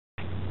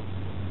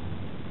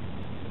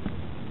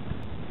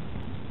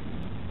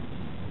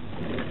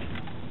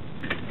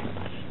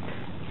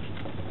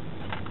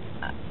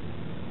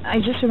I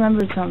just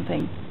remembered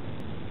something.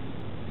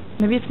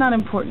 Maybe it's not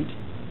important,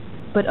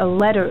 but a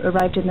letter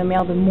arrived in the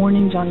mail the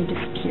morning Johnny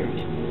disappeared.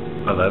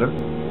 A letter?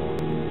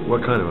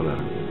 What kind of a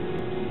letter?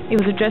 It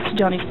was addressed to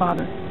Johnny's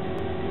father.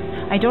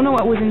 I don't know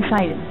what was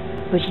inside it,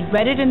 but he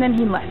read it and then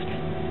he left.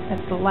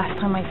 That's the last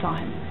time I saw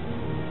him.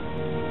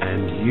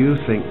 And you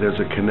think there's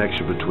a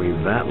connection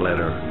between that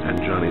letter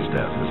and Johnny's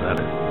death, is that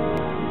it?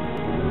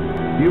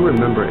 Do you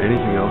remember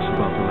anything else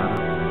about the letter?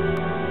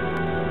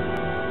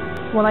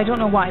 Well, I don't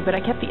know why, but I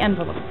kept the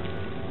envelope.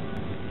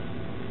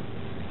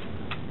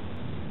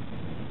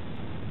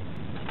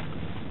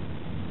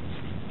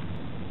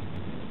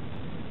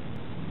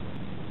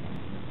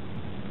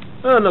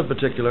 Nothing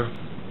particular.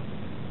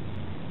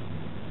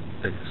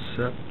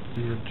 Except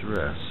the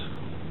address.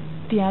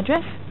 The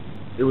address?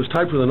 It was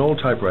typed with an old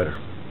typewriter.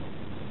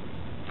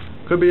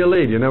 Could be a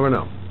lead, you never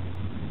know.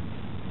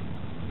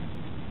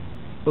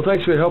 Well,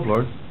 thanks for your help,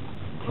 Lauren.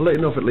 I'll let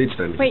you know if it leads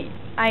to anything. Wait,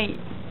 I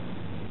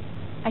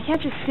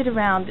can't just sit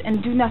around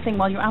and do nothing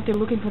while you're out there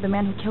looking for the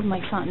man who killed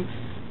my son.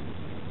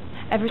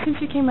 Ever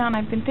since you came around,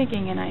 I've been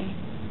thinking, and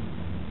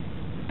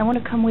I want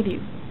to come with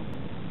you.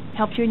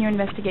 Help you in your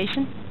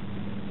investigation.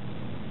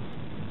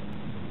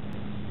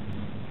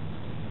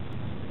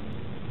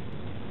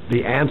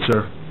 The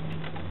answer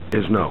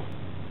is no.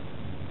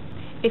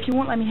 If you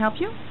won't let me help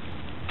you,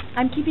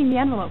 I'm keeping the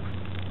envelope.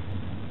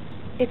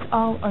 It's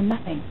all or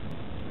nothing.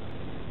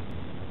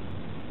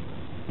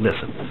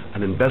 Listen,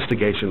 an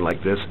investigation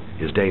like this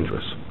is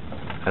dangerous,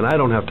 and I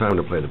don't have time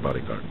to play the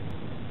bodyguard.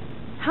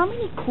 How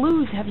many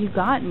clues have you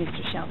got,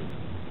 Mr. Shelby?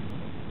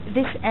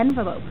 This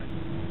envelope.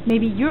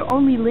 Maybe your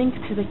only link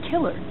to the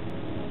killer.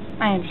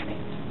 I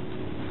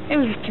understand. It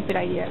was a stupid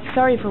idea.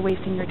 Sorry for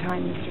wasting your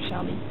time, Mr.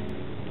 Shelby.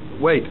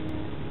 Wait.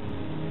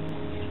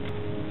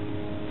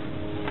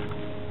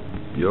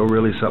 You're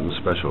really something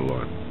special,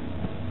 Lauren.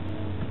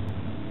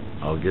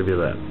 I'll give you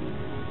that.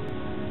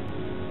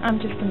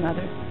 I'm just a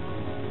mother.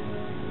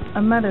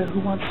 A mother who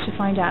wants to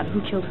find out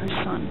who killed her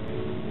son.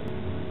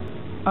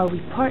 Are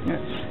we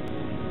partners?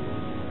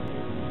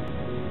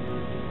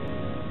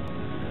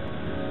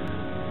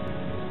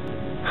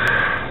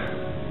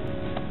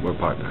 We're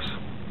partners.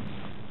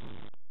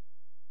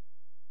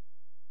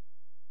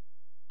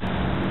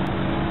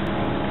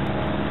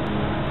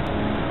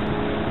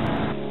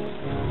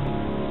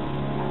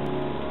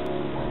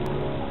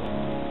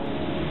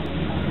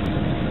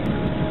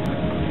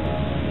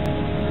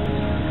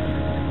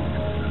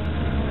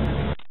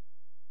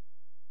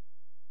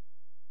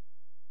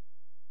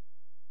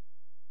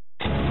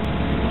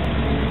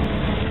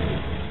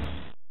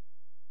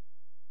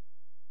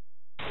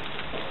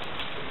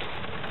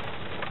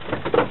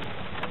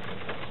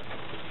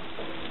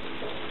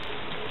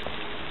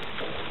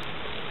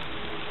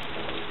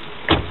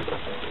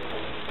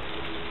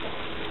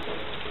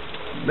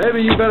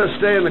 Maybe you better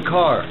stay in the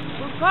car.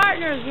 We're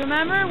partners,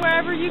 remember?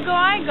 Wherever you go,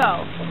 I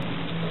go.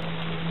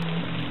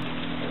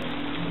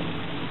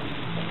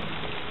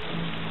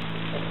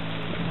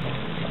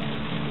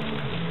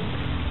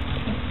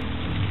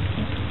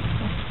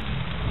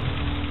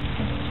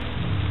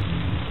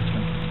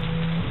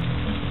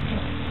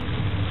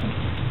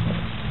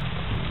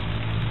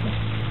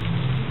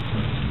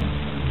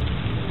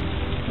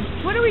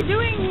 What are we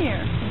doing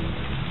here?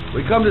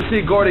 We come to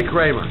see Gordy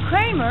Kramer.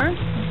 Kramer?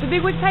 The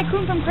bigwig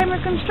tycoon from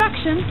Kramer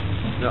Construction?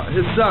 No,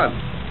 his son.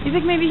 You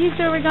think maybe he's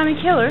the origami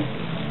killer?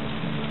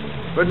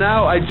 For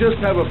now, I just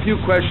have a few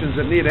questions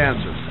that need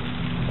answers.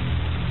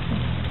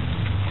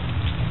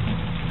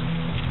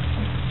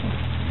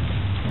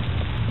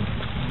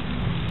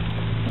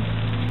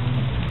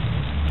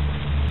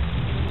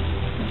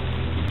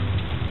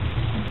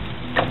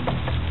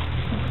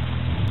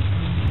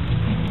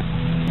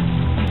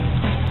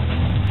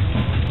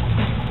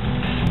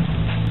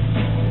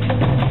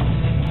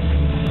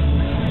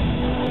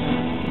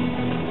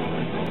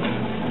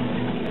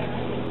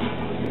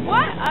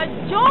 A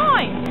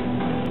joint!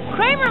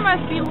 Kramer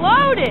must be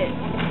loaded.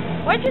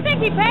 What do you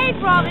think he paid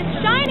for all this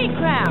shiny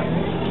crap?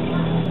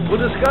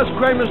 We'll discuss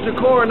Kramer's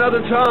decor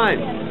another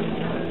time.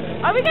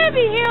 Are we gonna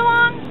be here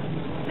long?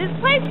 This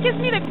place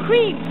gives me the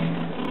creeps.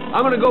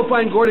 I'm gonna go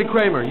find Gordy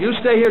Kramer. You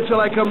stay here till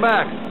I come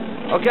back.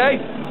 Okay?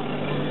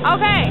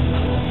 Okay.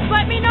 Just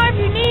let me know if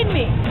you need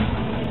me.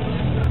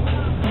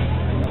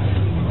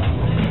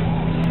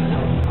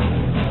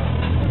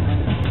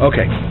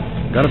 Okay.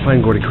 Gotta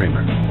find Gordy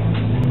Kramer.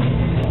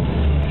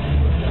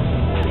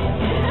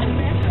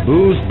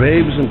 Booze,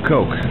 babes, and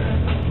coke.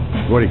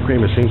 Gordy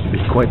Kramer seems to be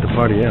quite the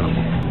party animal.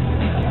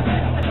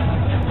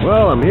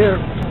 Well, I'm here.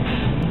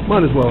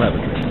 Might as well have a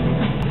drink.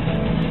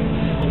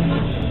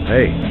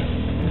 Hey.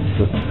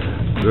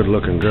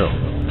 Good-looking girl.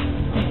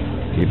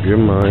 Keep your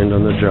mind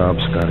on the job,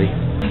 Scotty.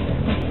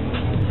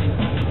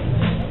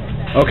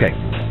 Okay.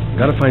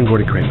 Gotta find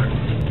Gordy Kramer.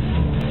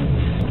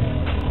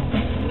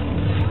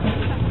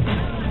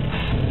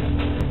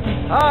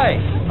 Hi.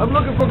 I'm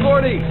looking for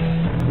Gordy.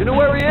 You know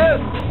where he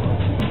is?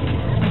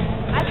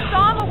 I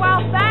saw him a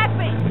while back,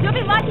 but you'll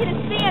be lucky to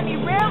see him. He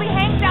rarely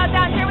hangs out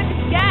down here with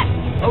his guests.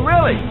 Oh,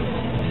 really?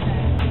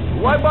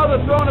 Why bother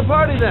throwing a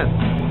party then?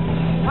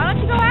 Why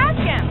don't you go ask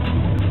him?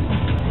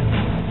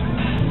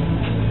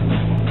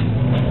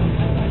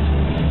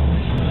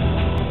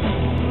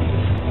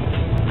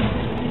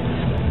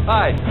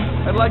 Hi,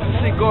 I'd like to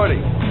see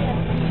Gordy.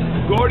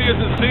 Gordy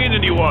hasn't seen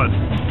anyone.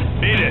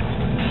 Beat it.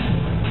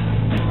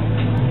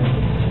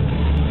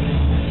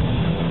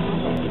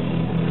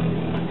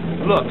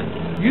 Look,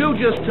 you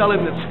just tell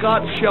him that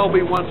Scott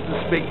Shelby wants to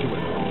speak to him.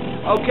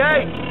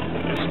 Okay?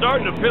 It's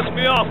starting to piss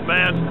me off,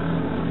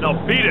 man. Now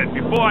beat it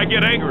before I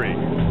get angry.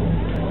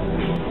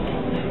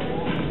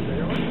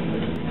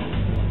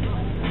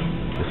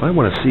 If I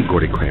want to see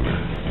Gordy Kramer,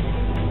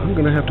 I'm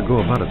going to have to go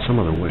about it some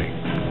other way.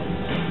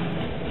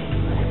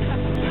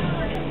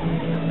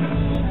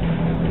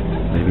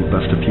 Maybe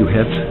bust a few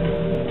heads?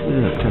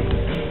 Yeah,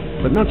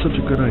 tempting. But not such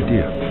a good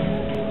idea.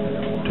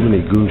 Too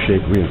many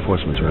goon-shaped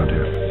reinforcements around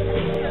here.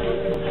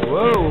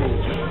 Whoa!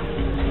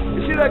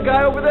 You see that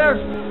guy over there?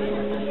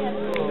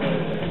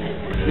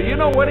 Do you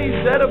know what he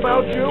said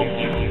about you?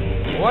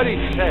 What'd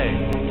he say?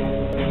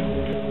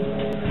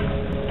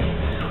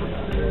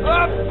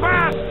 A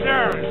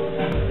bastard!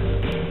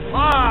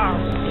 Ah,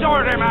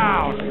 sort him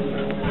out!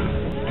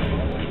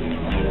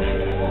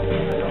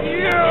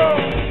 You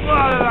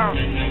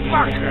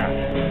motherfucker!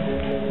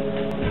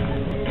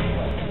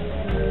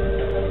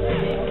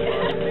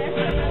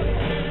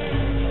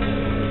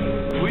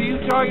 Were you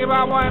talking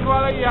about my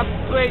mother, you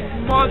big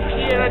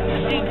monkey in a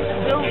cheap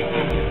suit?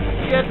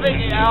 You're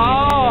thinking,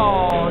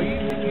 oh,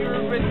 you're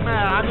a big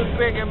man. I'm a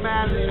bigger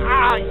man.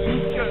 Ah,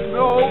 you just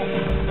know.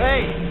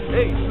 Hey.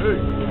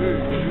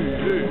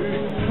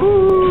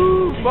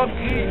 Ooh,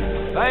 monkey.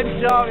 I'm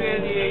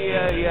talking to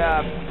you, you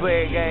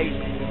big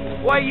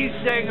ape. What are you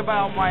saying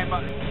about my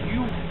mother?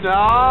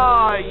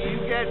 You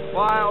get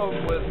wild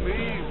with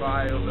me,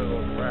 my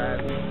little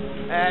friend.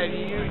 And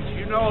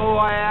you know who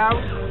I am?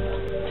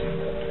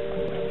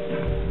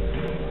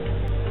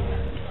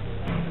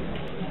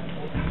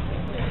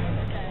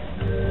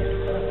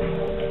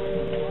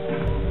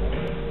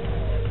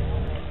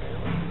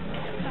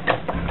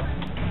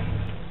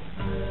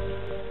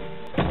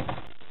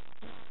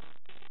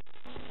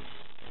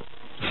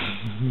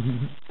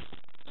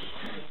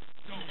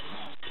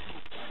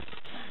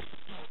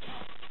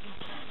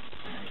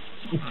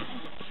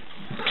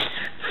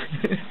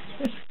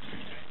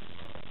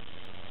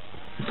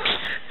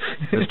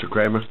 Mr.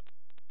 Kramer?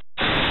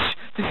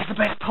 This is the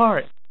best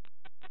part.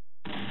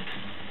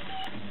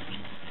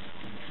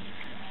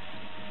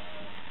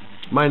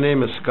 My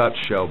name is Scott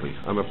Shelby.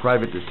 I'm a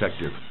private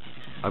detective.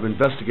 I'm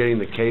investigating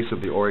the case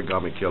of the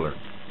Origami Killer.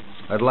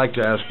 I'd like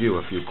to ask you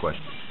a few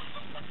questions.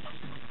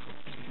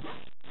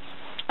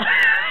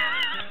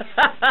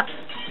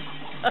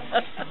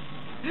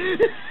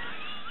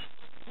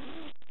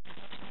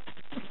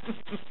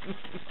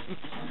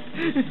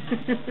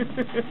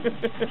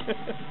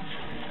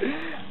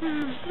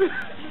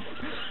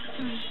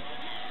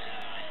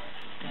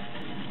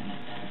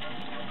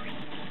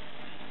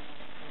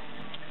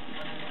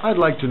 I'd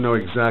like to know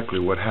exactly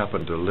what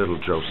happened to little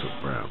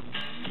Joseph Brown.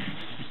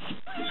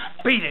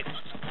 Beat it.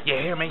 You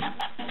hear me?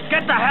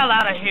 Get the hell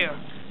out of here.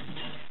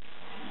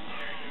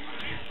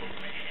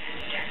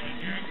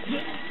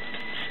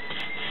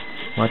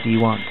 What do you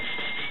want?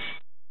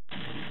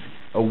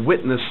 A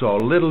witness saw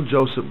little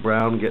Joseph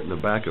Brown get in the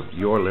back of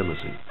your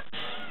limousine.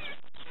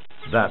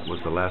 That was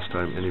the last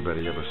time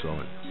anybody ever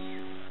saw it.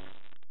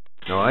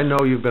 Now, I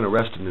know you've been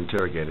arrested and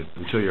interrogated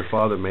until your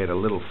father made a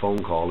little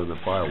phone call and the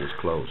file was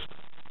closed.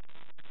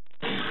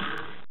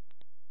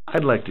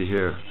 I'd like to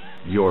hear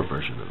your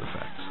version of the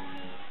facts.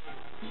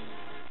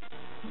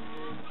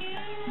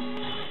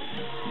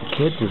 The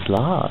kid was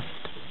lost.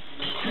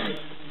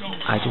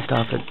 I just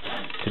offered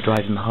to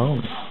drive him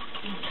home.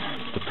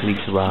 The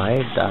police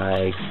arrived,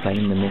 I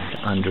explained the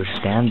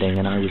misunderstanding,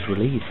 and I was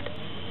released.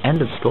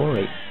 End of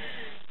story.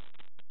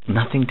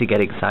 Nothing to get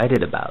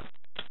excited about,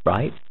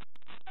 right?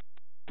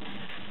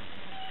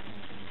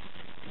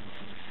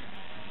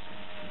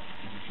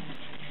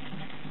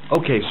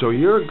 Okay, so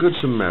you're a good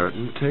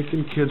Samaritan,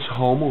 taking kids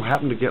home who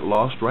happen to get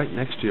lost right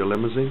next to your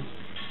limousine?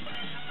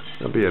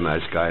 Now be a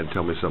nice guy and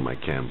tell me something I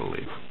can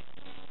believe.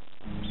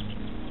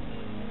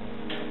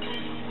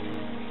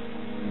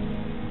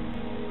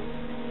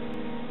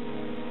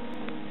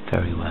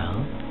 Very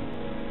well.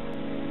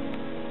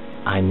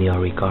 I'm the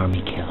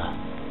Origami Killer.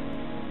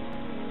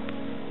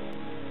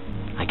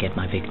 I get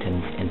my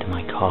victims into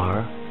my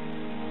car.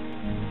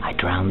 I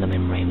drown them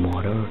in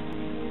rainwater.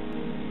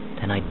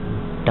 Then I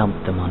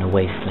dump them on a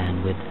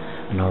wasteland with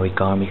an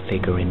origami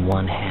figure in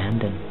one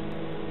hand and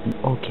an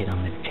orchid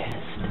on their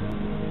chest.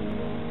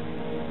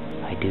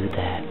 I do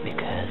that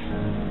because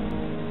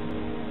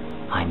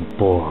I'm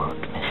bored,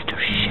 Mr.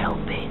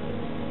 Shelby.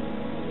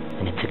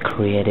 And it's a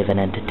creative and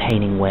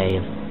entertaining way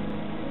of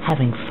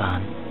having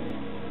fun.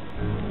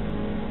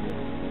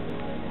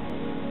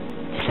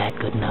 Is that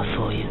good enough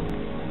for you?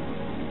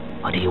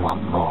 Or do you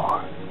want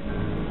more?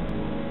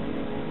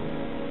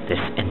 This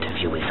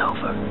interview is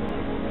over.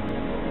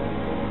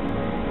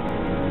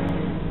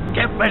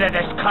 Get rid of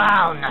this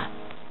clown!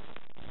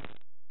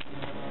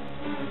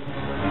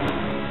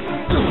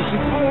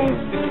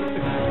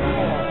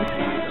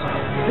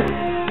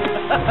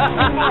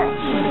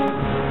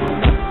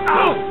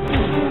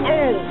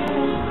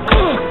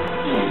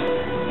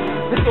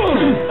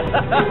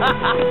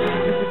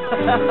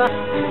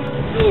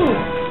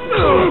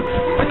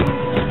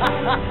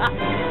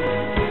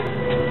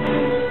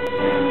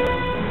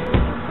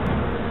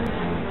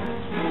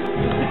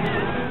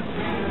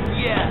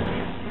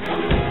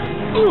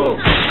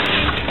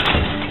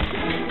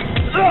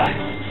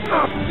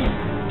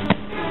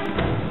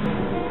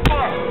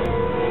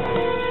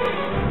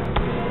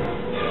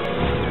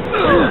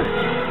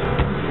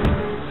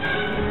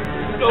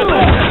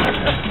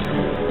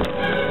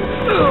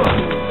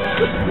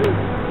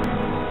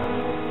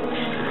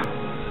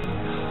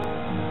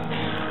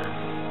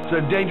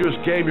 It's a dangerous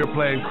game you're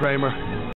playing, Kramer.